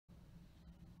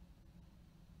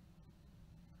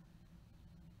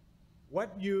What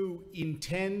you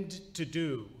intend to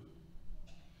do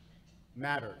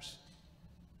matters.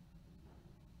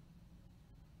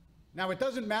 Now, it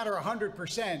doesn't matter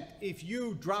 100% if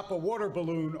you drop a water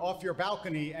balloon off your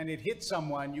balcony and it hits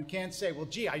someone. You can't say, well,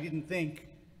 gee, I didn't think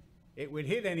it would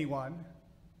hit anyone.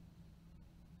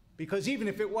 Because even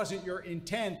if it wasn't your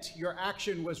intent, your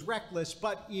action was reckless.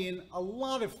 But in a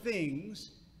lot of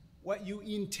things, what you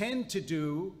intend to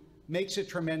do makes a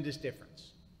tremendous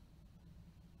difference.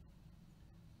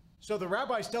 So the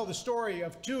rabbis tell the story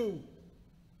of two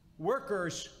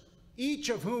workers, each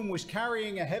of whom was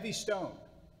carrying a heavy stone.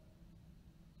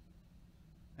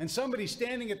 And somebody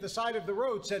standing at the side of the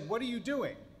road said, "What are you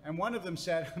doing?" And one of them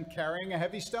said, "I'm carrying a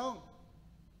heavy stone."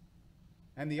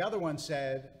 And the other one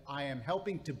said, "I am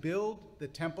helping to build the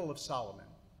Temple of Solomon."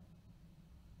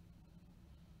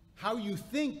 How you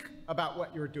think about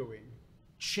what you're doing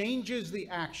changes the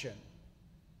action.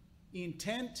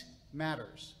 Intent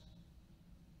matters.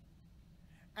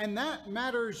 And that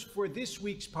matters for this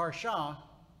week's Parsha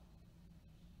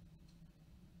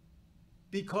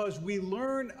because we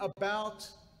learn about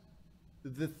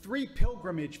the three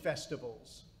pilgrimage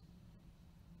festivals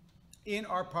in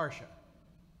our Parsha: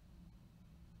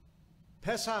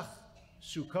 Pesach,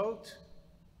 Sukkot,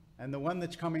 and the one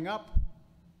that's coming up,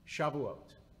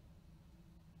 Shavuot.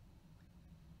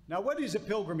 Now, what is a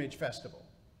pilgrimage festival?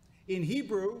 In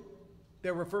Hebrew,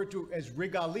 they're referred to as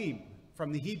regalim,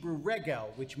 from the Hebrew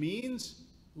regel, which means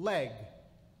leg.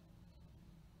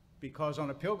 Because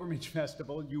on a pilgrimage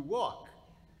festival, you walk,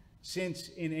 since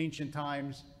in ancient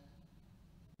times,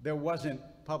 there wasn't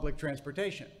public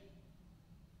transportation.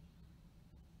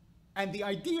 And the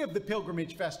idea of the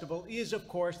pilgrimage festival is, of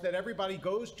course, that everybody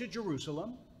goes to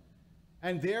Jerusalem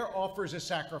and there offers a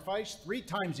sacrifice 3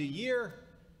 times a year.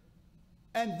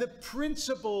 And the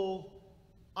principal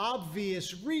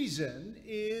obvious reason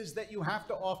is that you have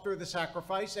to offer the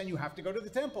sacrifice and you have to go to the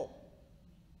temple.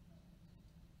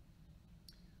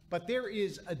 But there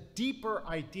is a deeper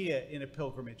idea in a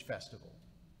pilgrimage festival.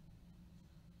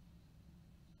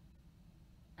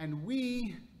 And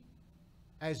we,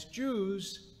 as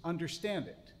Jews, understand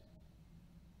it.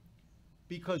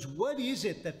 Because what is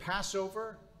it that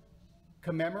Passover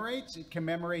commemorates? It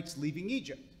commemorates leaving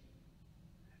Egypt.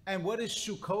 And what does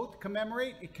Sukkot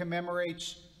commemorate? It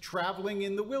commemorates traveling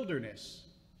in the wilderness.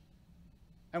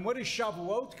 And what does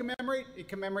Shavuot commemorate? It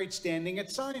commemorates standing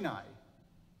at Sinai.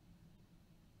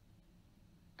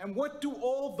 And what do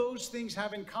all those things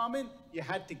have in common? You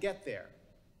had to get there.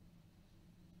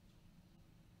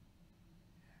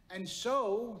 And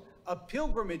so, a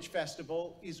pilgrimage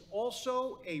festival is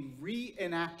also a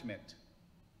reenactment.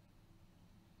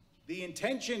 The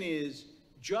intention is,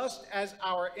 just as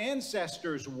our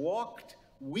ancestors walked,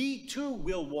 we too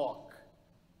will walk.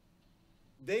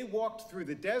 They walked through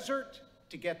the desert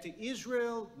to get to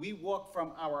Israel. We walk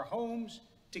from our homes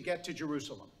to get to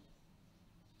Jerusalem.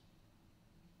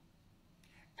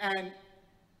 And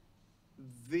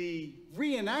the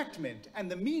reenactment and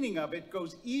the meaning of it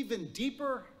goes even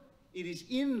deeper. It is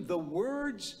in the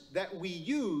words that we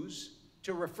use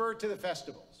to refer to the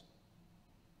festivals.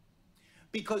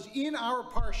 Because in our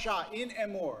Parsha, in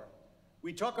Emor,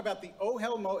 we talk about the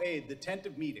Ohel Moed, the tent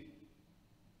of meeting.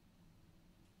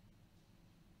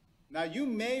 Now, you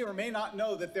may or may not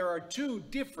know that there are 2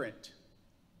 different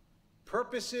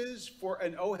purposes for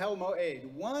an Ohel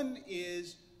Moed. One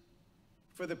is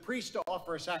for the priest to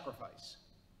offer a sacrifice.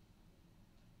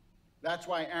 That's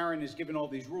why Aaron is given all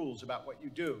these rules about what you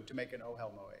do to make an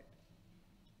Ohel Moed.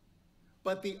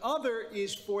 But the other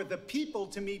is for the people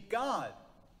to meet God.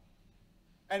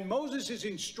 And Moses is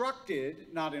instructed,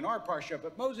 not in our Parsha,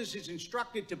 but Moses is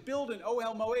instructed to build an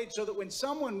Ohel Moed so that when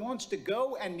someone wants to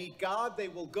go and meet God, they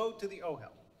will go to the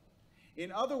Ohel. In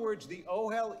other words, the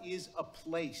Ohel is a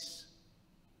place.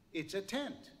 It's a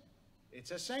tent.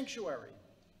 It's a sanctuary.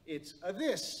 It's a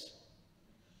this,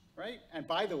 right? And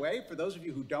by the way, for those of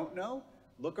you who don't know,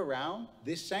 look around.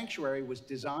 This sanctuary was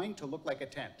designed to look like a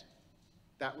tent.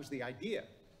 That was the idea.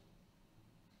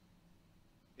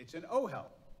 It's an Ohel.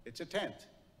 It's a tent.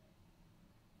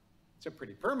 It's a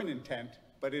pretty permanent tent,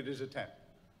 but it is a tent.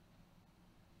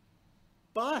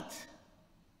 But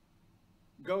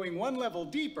going one level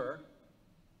deeper,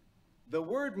 the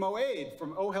word Moed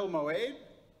from Ohel Moed,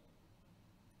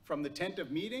 from the tent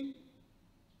of meeting,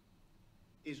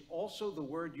 is also the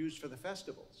word used for the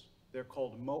festivals. They're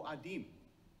called Moadim.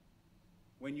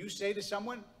 When you say to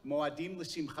someone, Moadim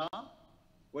l'simcha,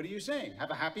 what are you saying?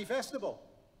 Have a happy festival.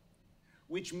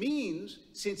 Which means,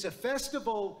 since a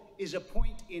festival is a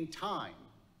point in time,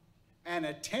 and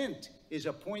a tent is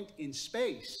a point in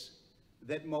space,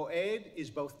 that Moed is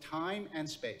both time and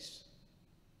space.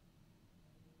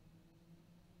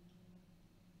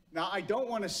 Now, I don't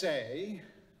want to say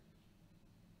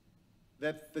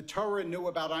that the Torah knew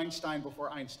about Einstein before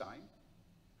Einstein.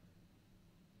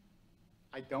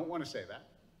 I don't want to say that.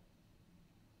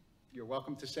 You're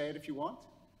welcome to say it if you want.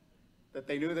 That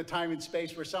they knew that time and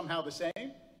space were somehow the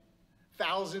same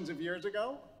thousands of years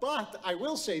ago. But I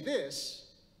will say this,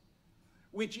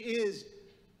 which is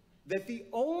that the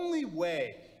only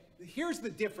way, here's the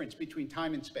difference between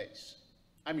time and space.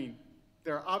 I mean,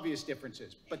 there are obvious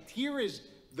differences, but here is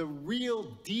the real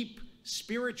deep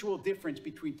spiritual difference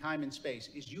between time and space,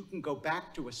 is you can go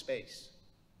back to a space.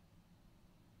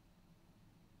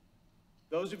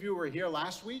 Those of you who were here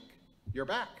last week, you're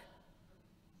back.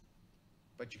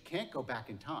 But you can't go back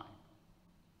in time,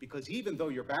 because even though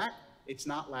you're back, it's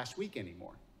not last week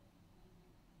anymore.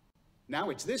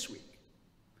 Now it's this week.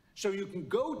 So you can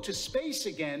go to space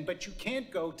again, but you can't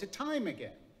go to time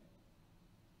again.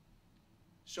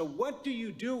 So what do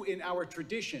you do in our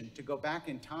tradition to go back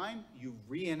in time? You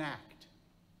reenact.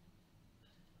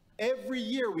 Every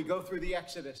year we go through the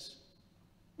Exodus.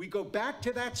 We go back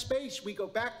to that space. We go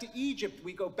back to Egypt.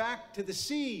 We go back to the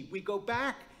sea. We go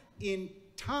back in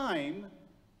time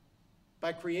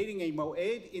by creating a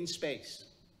moed in space.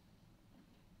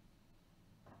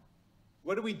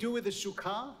 What do we do with the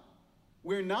sukkah?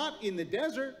 We're not in the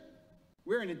desert.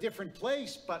 We're in a different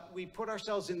place, but we put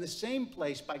ourselves in the same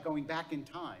place by going back in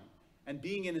time and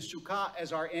being in a sukkah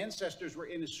as our ancestors were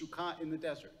in a sukkah in the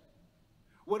desert.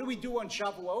 What do we do on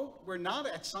Shavuot? We're not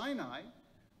at Sinai,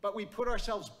 but we put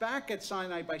ourselves back at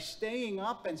Sinai by staying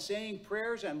up and saying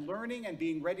prayers and learning and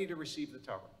being ready to receive the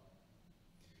Torah.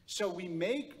 So we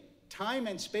make time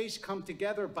and space come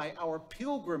together by our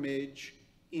pilgrimage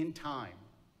in time.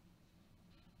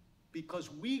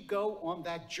 Because we go on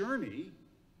that journey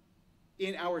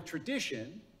in our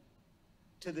tradition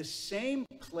to the same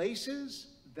places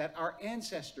that our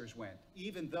ancestors went,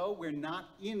 even though we're not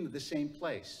in the same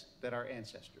place that our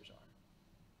ancestors are.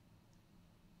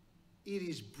 It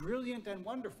is brilliant and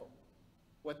wonderful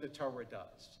what the Torah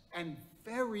does, and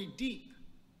very deep.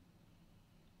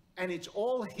 And it's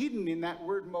all hidden in that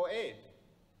word moed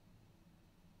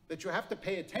that you have to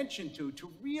pay attention to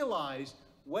realize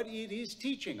what it is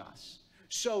teaching us.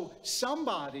 So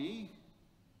somebody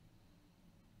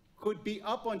could be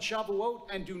up on Shavuot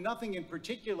and do nothing in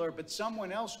particular, but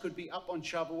someone else could be up on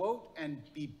Shavuot and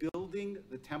be building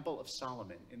the Temple of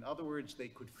Solomon. In other words, they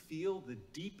could feel the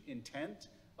deep intent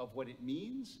of what it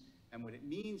means, and what it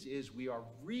means is we are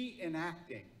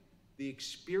reenacting the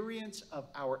experience of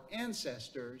our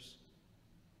ancestors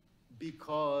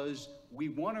because we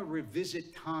want to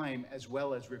revisit time as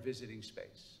well as revisiting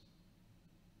space.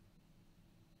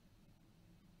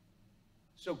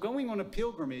 So going on a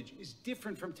pilgrimage is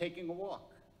different from taking a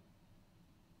walk.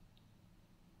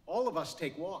 All of us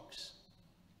take walks,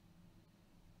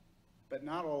 but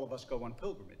not all of us go on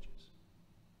pilgrimages.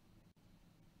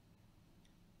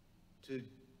 To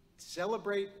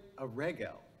celebrate a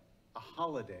regel, a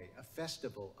holiday, a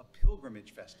festival, a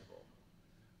pilgrimage festival,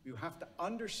 you have to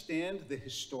understand the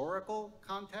historical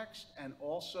context and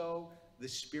also the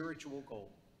spiritual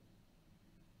goal.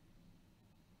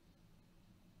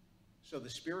 So the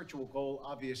spiritual goal,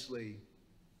 obviously,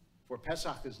 for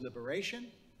Pesach is liberation.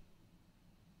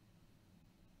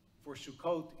 For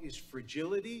Sukkot is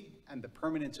fragility and the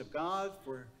permanence of God.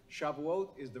 For Shavuot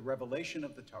is the revelation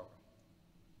of the Torah.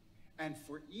 And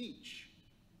for each,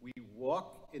 we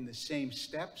walk in the same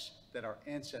steps that our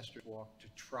ancestors walked to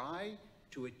try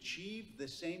to achieve the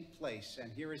same place.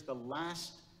 And here is the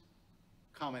last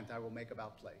comment I will make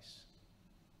about place,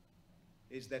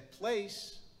 is that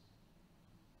place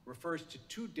refers to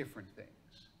two different things.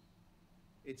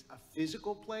 It's a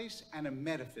physical place and a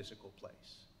metaphysical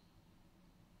place.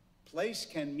 Place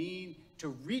can mean to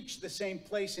reach the same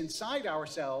place inside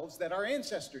ourselves that our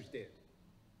ancestors did,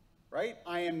 right?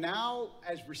 I am now,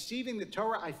 as receiving the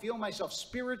Torah, I feel myself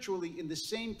spiritually in the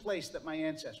same place that my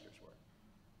ancestors were.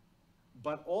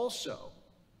 But also,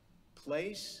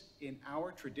 place in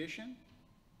our tradition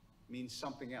means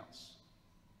something else.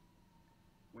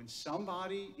 When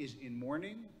somebody is in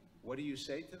mourning, what do you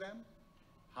say to them?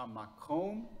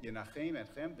 Hamakom yenachem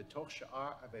etchem b'toch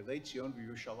sha'ar avelei Tzion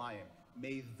v'Yerushalayim.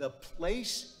 May the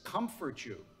place comfort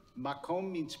you.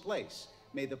 Makom means place.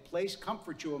 May the place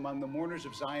comfort you among the mourners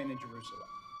of Zion and Jerusalem.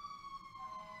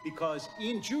 Because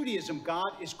in Judaism,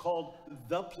 God is called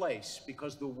the place,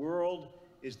 because the world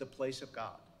is the place of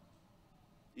God,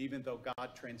 even though God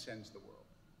transcends the world.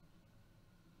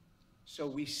 So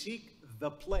we seek the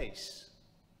place,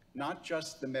 not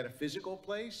just the metaphysical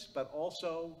place, but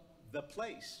also the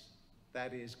place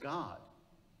that is God.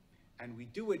 And we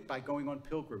do it by going on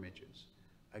pilgrimages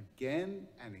again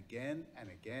and again and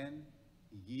again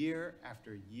year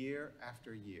after year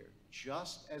after year,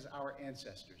 just as our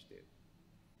ancestors did,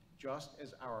 just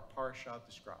as our parsha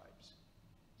describes,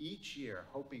 each year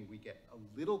hoping we get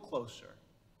a little closer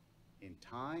in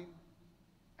time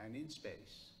and in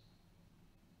space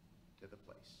to the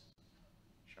place.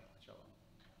 Shabbat shalom.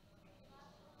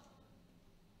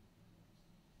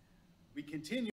 We continue